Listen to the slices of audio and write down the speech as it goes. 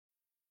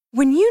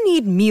When you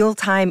need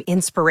mealtime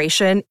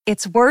inspiration,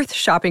 it's worth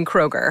shopping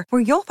Kroger,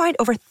 where you'll find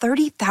over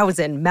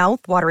 30,000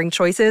 mouth-watering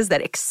choices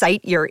that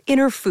excite your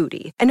inner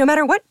foodie. And no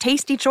matter what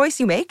tasty choice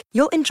you make,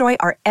 you'll enjoy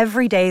our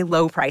everyday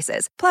low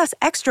prices, plus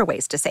extra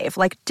ways to save,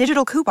 like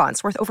digital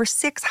coupons worth over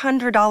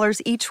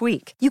 $600 each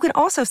week. You can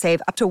also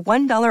save up to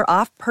 $1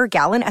 off per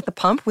gallon at the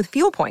pump with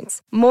fuel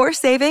points. More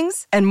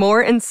savings and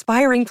more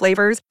inspiring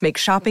flavors make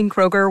shopping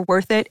Kroger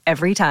worth it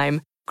every time.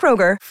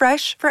 Kroger,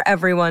 fresh for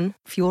everyone.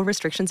 Fuel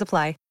restrictions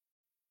apply.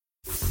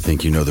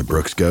 Think you know the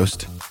Brooks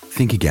Ghost?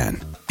 Think again.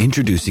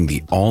 Introducing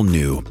the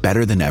all-new,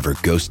 better-than-ever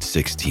Ghost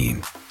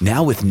 16.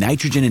 Now with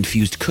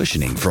nitrogen-infused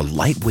cushioning for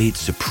lightweight,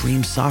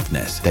 supreme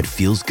softness that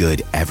feels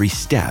good every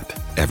step,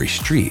 every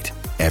street,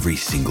 every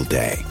single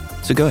day.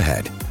 So go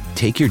ahead,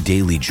 take your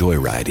daily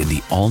joyride in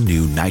the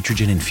all-new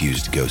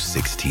nitrogen-infused Ghost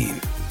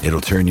 16.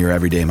 It'll turn your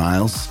everyday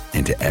miles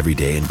into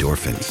everyday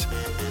endorphins.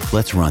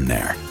 Let's run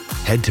there.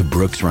 Head to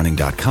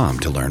brooksrunning.com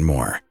to learn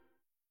more.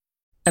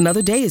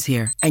 Another day is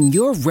here, and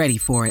you're ready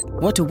for it.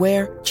 What to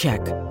wear? Check.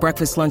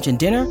 Breakfast, lunch, and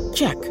dinner?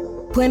 Check.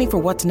 Planning for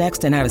what's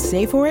next and how to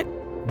save for it?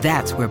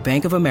 That's where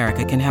Bank of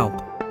America can help.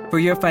 For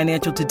your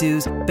financial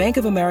to-dos, Bank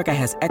of America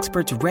has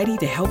experts ready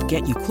to help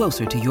get you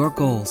closer to your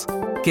goals.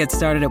 Get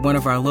started at one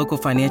of our local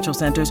financial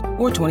centers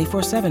or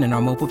 24/7 in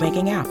our mobile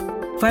banking app.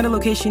 Find a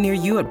location near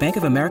you at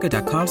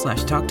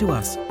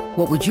bankofamerica.com/talktous.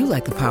 What would you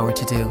like the power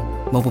to do?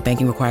 Mobile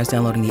banking requires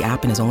downloading the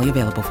app and is only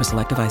available for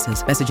select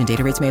devices. Message and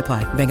data rates may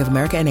apply. Bank of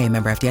America N.A.,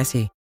 member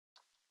FDIC.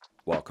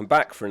 Welcome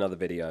back for another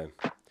video.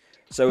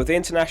 So with the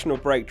international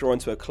break drawing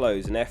to a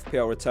close and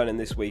FPL returning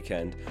this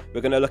weekend,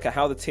 we're going to look at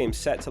how the team's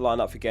set to line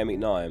up for Game Week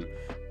 9.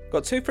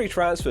 Got 2 free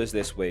transfers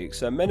this week,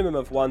 so a minimum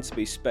of 1 to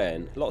be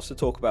spent. Lots to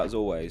talk about as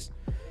always.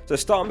 So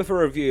starting with a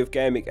review of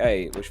Game Week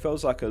 8, which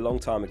feels like a long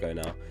time ago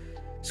now.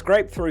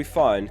 Scraped through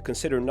fine,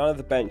 considering none of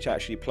the bench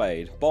actually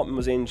played. Botman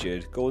was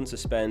injured, Gordon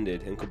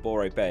suspended, and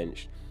Kabore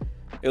benched.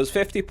 It was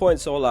 50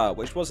 points all out,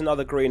 which was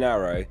another green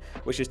arrow,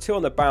 which is 2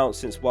 on the bounce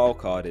since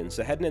wildcarding,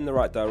 so heading in the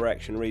right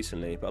direction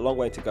recently, but a long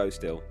way to go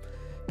still.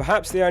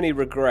 Perhaps the only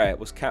regret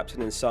was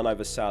captaining Son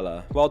over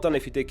Salah. Well done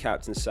if you did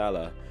captain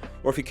Salah,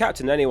 or if you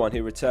captained anyone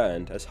who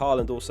returned, as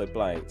Haaland also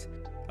blanked.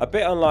 A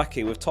bit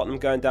unlucky with Tottenham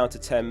going down to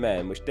 10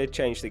 men, which did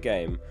change the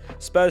game.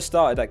 Spurs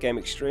started that game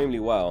extremely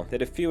well. They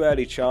had a few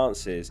early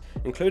chances,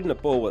 including a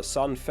ball that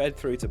Son fed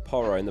through to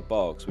Porro in the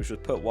box, which was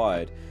put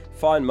wide.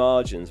 Fine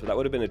margins, but that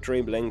would have been a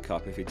dream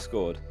link-up if he'd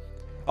scored.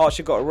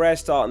 Archer got a rare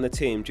start in the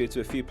team due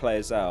to a few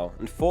players out.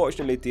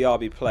 Unfortunately,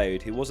 Diaby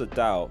played, he was a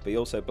doubt, but he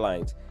also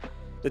blanked.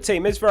 The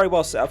team is very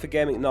well set up for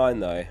Game Week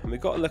 9 though, and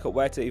we've got to look at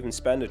where to even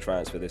spend a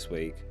transfer this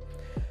week.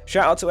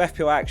 Shout out to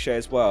FPL Akshay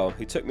as well,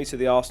 who took me to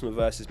the Arsenal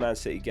vs Man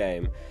City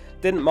game.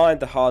 Didn't mind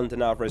the Haaland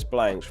and Alvarez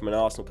blanks from an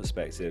Arsenal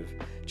perspective.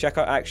 Check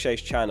out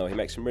Akshay's channel, he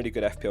makes some really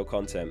good FPL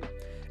content.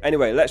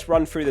 Anyway, let's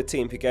run through the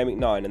team for Game Week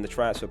 9 and the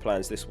transfer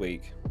plans this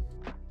week.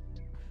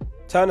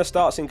 Turner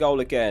starts in goal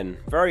again.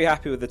 Very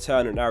happy with the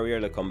Turner and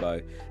Areola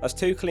combo. That's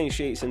 2 clean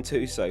sheets and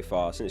 2 so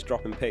far since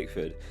dropping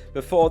Pickford.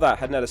 Before that,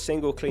 hadn't had a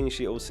single clean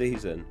sheet all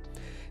season.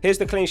 Here's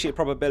the clean sheet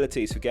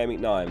probabilities for Game Week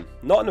 9.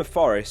 Nottingham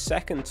Forest,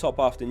 second top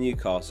after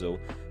Newcastle,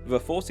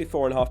 with a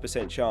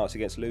 44.5% chance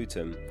against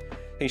Luton.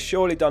 He's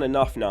surely done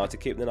enough now to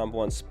keep the number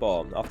 1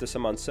 spot after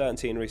some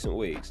uncertainty in recent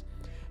weeks.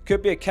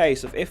 Could be a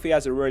case of if he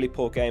has a really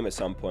poor game at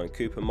some point,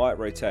 Cooper might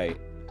rotate.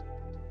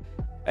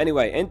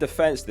 Anyway, in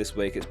defence this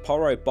week it's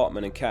Porro,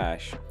 Botman and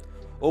Cash.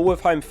 All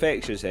with home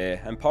fixtures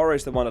here, and Porro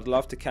is the one I'd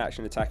love to catch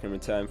an attack and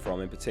return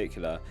from in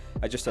particular,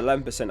 at just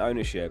 11%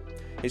 ownership.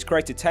 He's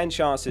created 10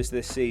 chances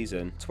this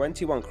season,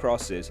 21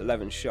 crosses,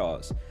 11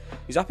 shots.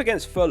 He's up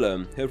against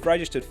Fulham, who have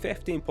registered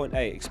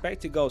 15.8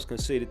 expected goals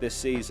conceded this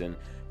season,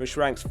 which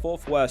ranks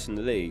 4th worst in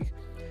the league.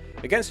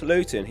 Against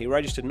Luton, he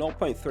registered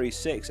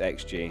 0.36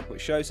 xG,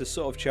 which shows the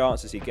sort of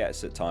chances he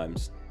gets at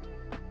times.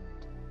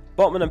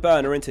 Botman and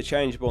Burn are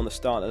interchangeable on the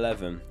start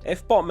 11.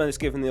 If Botman is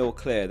given the all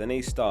clear, then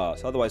he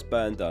starts, otherwise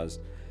Burn does.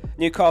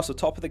 Newcastle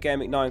top of the Game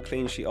Week 9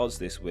 clean sheet odds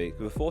this week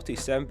with a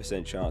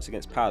 47% chance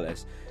against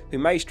Palace, who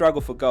may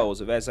struggle for goals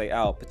with Eze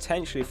out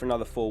potentially for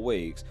another 4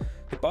 weeks,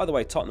 who by the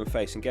way Tottenham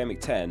face in Game Week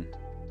 10.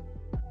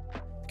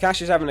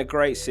 Cash is having a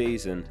great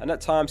season, and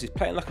at times he's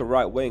playing like a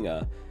right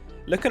winger.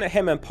 Looking at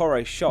him and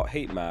Porro's shot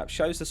heat map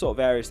shows the sort of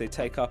areas they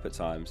take up at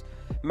times.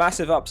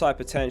 Massive upside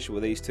potential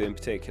with these two in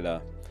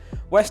particular.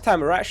 West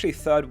Ham are actually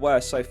 3rd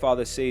worst so far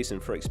this season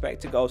for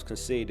expected goals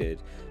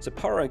conceded, so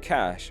Porro and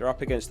Cash are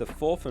up against the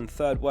 4th and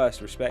 3rd worst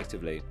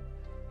respectively.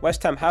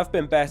 West Ham have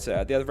been better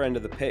at the other end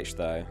of the pitch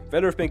though.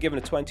 Villa have been given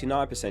a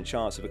 29%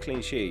 chance of a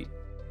clean sheet.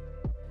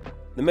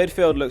 The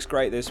midfield looks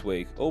great this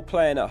week, all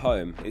playing at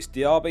home. It's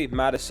Diaby,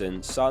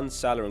 Maddison, Son,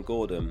 Salah and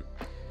Gordon.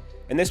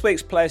 In this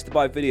week's Players to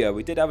Buy video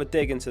we did have a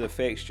dig into the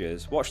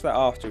fixtures, watch that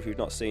after if you've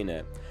not seen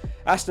it.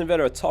 Aston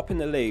Villa are top in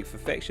the league for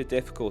fixture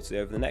difficulty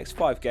over the next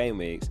 5 game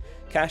weeks.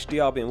 Cash,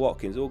 Diaby and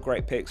Watkins all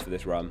great picks for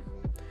this run.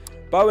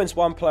 Bowen's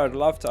one player I'd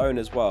love to own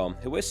as well,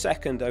 who is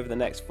second over the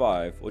next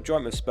 5, or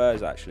joint with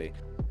Spurs actually,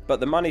 but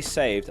the money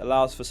saved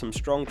allows for some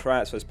strong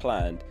transfers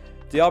planned.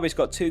 Diaby's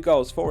got 2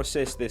 goals, 4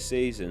 assists this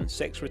season,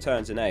 6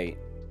 returns and 8.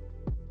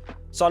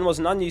 Son was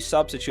an unused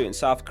substitute in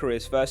South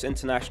Korea's first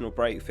international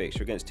break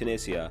fixture against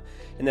Tunisia.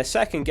 In their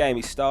second game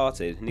he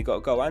started and he got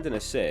a goal and an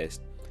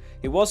assist.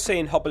 He was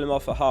seen hobbling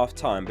off at half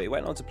time, but he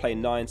went on to play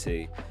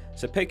 90.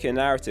 So pick your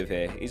narrative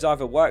here. He's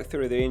either worked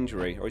through the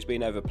injury or he's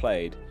been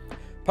overplayed.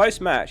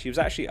 Post-match, he was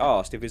actually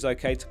asked if it was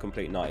okay to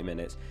complete 90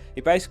 minutes.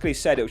 He basically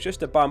said it was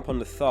just a bump on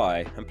the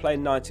thigh and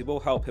playing 90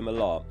 will help him a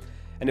lot,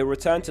 and he'll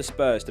return to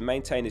Spurs to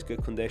maintain his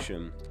good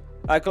condition.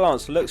 At a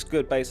glance, looks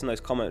good based on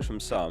those comments from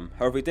some.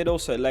 However, he did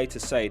also later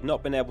say he'd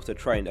not been able to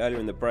train earlier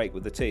in the break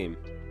with the team.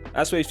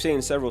 As we've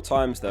seen several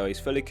times though, he's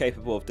fully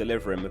capable of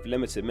delivering with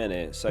limited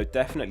minutes, so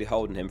definitely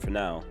holding him for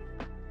now.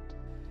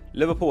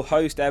 Liverpool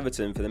host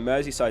Everton for the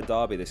Merseyside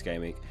derby this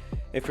game week.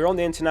 If you're on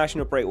the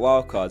international break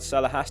wildcard,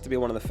 Salah has to be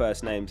one of the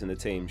first names in the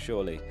team,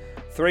 surely.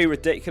 3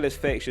 ridiculous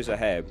fixtures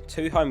ahead,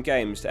 2 home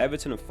games to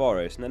Everton and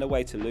Forest, and then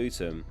away to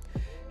Luton.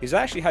 He's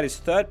actually had his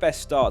 3rd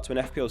best start to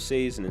an FPL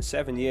season in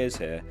 7 years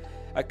here.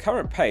 At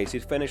current pace,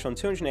 he'd finished on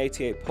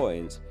 288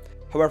 points.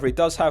 However, he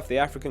does have the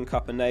African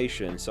Cup of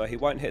Nations, so he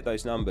won't hit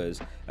those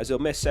numbers, as he'll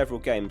miss several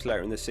games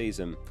later in the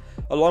season.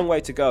 A long way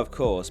to go, of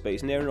course, but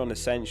he's nearing on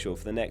essential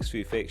for the next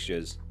few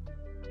fixtures.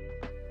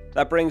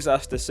 That brings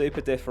us to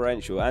super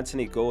differential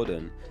Anthony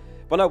Gordon.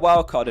 When I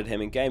wildcarded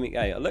him in Game Week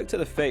 8, I looked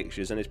at the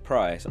fixtures and his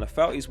price, and I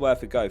felt he's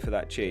worth a go for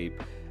that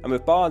cheap. And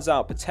with Barnes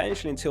out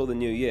potentially until the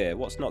new year,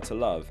 what's not to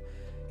love?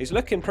 He's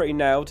looking pretty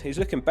nailed, he's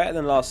looking better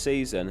than last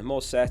season and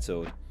more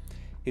settled.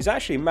 He's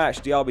actually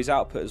matched Diaby's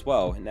output as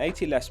well in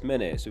 80 less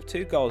minutes with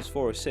 2 goals,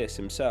 4 assists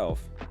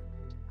himself.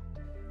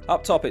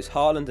 Up top it's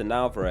Haaland and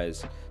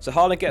Alvarez. So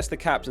Haaland gets the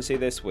captaincy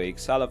this week,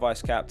 Salah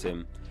vice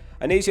captain.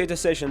 An easier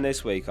decision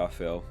this week, I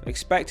feel,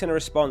 expecting a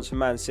response from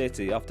Man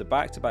City after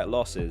back-to-back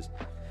losses.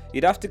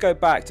 You'd have to go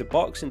back to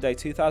Boxing Day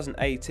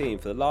 2018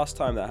 for the last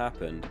time that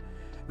happened.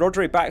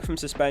 Rodri back from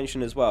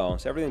suspension as well,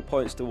 so everything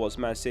points towards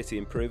Man City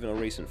improving on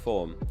recent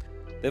form.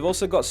 They've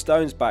also got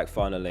Stones back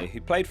finally, who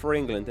played for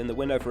England in the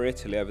win over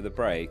Italy over the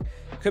break.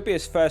 Could be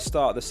his first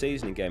start of the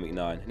season in Game Week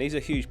 9, and he's a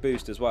huge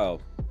boost as well.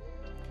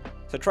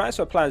 So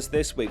transfer plans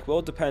this week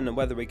will depend on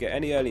whether we get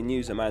any early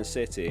news at Man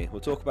City.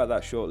 We'll talk about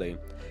that shortly.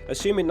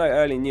 Assuming no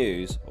early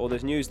news, or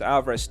there's news that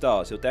Alvarez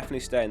starts, he'll definitely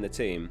stay in the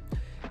team.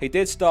 He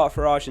did start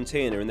for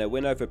Argentina in their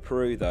win over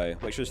Peru though,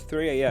 which was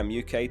 3 AM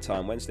UK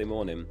time Wednesday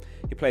morning.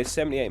 He played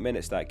 78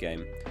 minutes that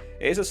game.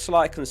 It is a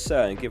slight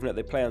concern given that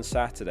they play on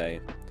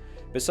Saturday.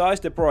 Besides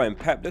De Bruyne,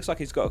 Pep looks like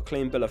he's got a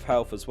clean bill of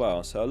health as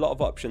well, so a lot of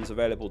options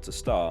available to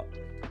start.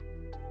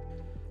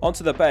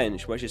 Onto the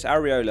bench, which is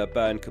Areola,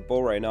 Burn,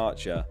 Kabore and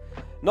Archer.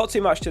 Not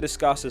too much to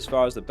discuss as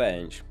far as the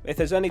bench. If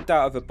there's any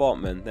doubt over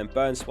Botman, then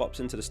Burn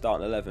swaps into the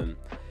starting 11.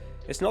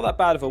 It's not that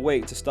bad of a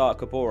week to start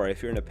Kabore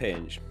if you're in a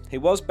pinch. He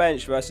was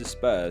benched versus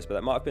Spurs, but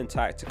that might have been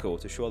tactical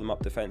to shore them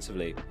up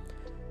defensively.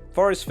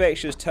 Forest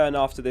fixtures turn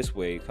after this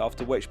week,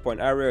 after which point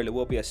Areola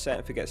will be a set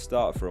and forget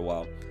starter for a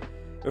while.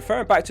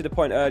 Referring back to the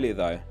point earlier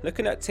though,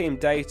 looking at team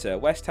data,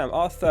 West Ham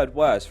are 3rd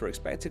worst for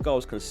expected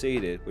goals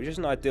conceded, which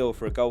isn't ideal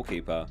for a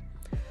goalkeeper.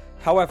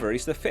 However,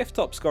 he's the 5th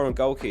top scoring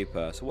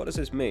goalkeeper, so what does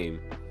this mean?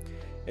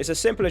 It's as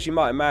simple as you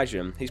might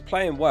imagine. He's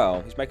playing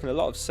well, he's making a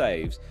lot of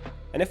saves,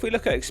 and if we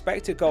look at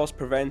expected goals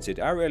prevented,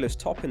 Areola's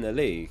top in the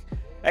league.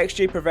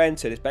 XG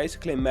prevented is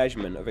basically a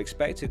measurement of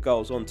expected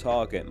goals on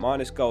target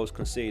minus goals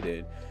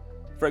conceded.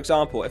 For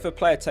example, if a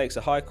player takes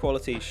a high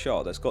quality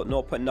shot that's got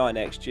 0.9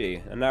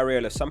 XG and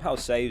Areola somehow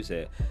saves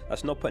it,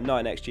 that's 0.9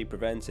 XG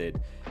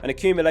prevented. An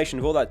accumulation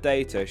of all that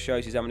data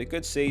shows he's having a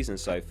good season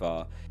so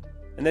far.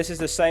 And this is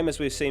the same as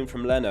we've seen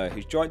from Leno,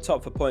 who's joint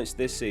top for points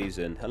this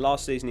season, and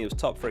last season he was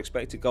top for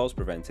expected goals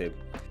prevented.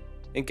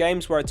 In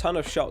games where a ton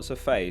of shots are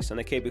faced and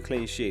they keep a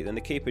clean sheet, then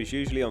the keeper's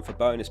usually on for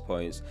bonus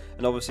points,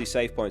 and obviously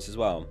save points as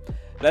well.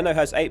 Leno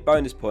has 8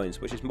 bonus points,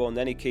 which is more than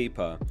any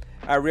keeper.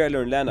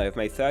 Areola and Leno have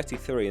made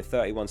 33 and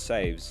 31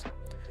 saves.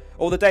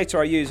 All the data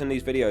I use in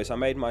these videos I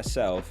made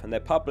myself, and they're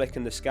public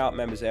in the Scout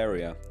members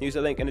area. Use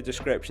the link in the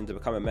description to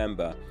become a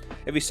member.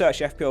 If you search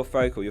FPL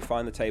Focal, you'll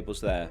find the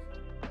tables there.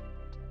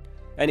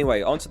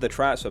 Anyway, onto the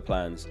transfer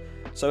plans.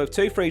 So with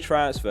 2 free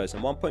transfers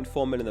and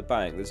 1.4 million in the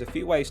bank, there's a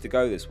few ways to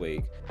go this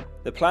week.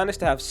 The plan is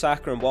to have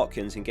Saka and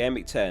Watkins in Game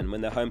Week 10 when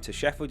they're home to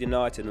Sheffield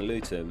United and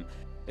Luton.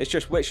 It's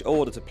just which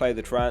order to play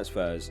the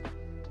transfers.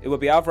 It will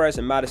be Alvarez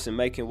and Maddison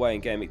making way in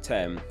Game Week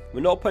 10.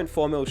 We're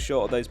 0.4 mil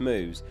short of those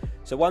moves,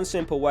 so one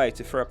simple way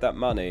to free up that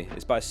money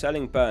is by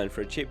selling Burn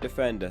for a cheap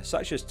defender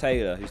such as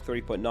Taylor, who's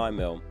 3.9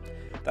 mil.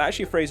 That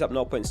actually frees up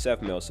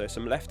 0.7 mil, so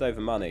some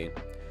leftover money.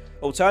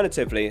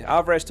 Alternatively,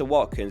 Alvarez to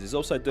Watkins is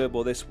also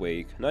doable this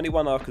week, and only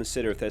one I'll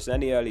consider if there's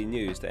any early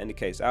news that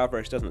indicates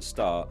Alvarez doesn't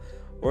start,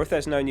 or if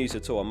there's no news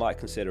at all I might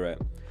consider it.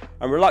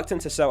 I'm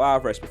reluctant to sell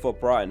Alvarez before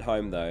Brighton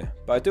home though,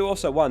 but I do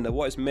also wonder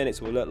what his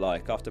minutes will look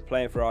like after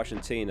playing for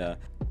Argentina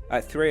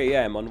at 3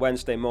 AM on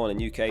Wednesday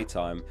morning UK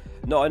time.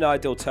 Not an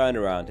ideal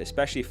turnaround,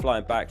 especially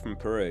flying back from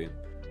Peru.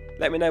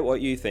 Let me know what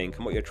you think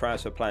and what your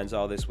transfer plans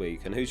are this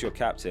week and who's your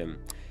captain.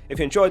 If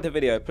you enjoyed the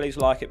video, please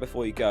like it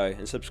before you go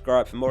and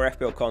subscribe for more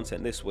FPL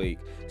content this week.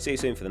 See you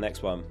soon for the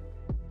next one.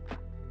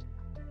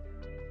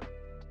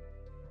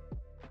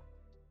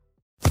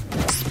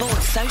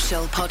 Sports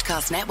Social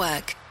Podcast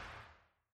Network.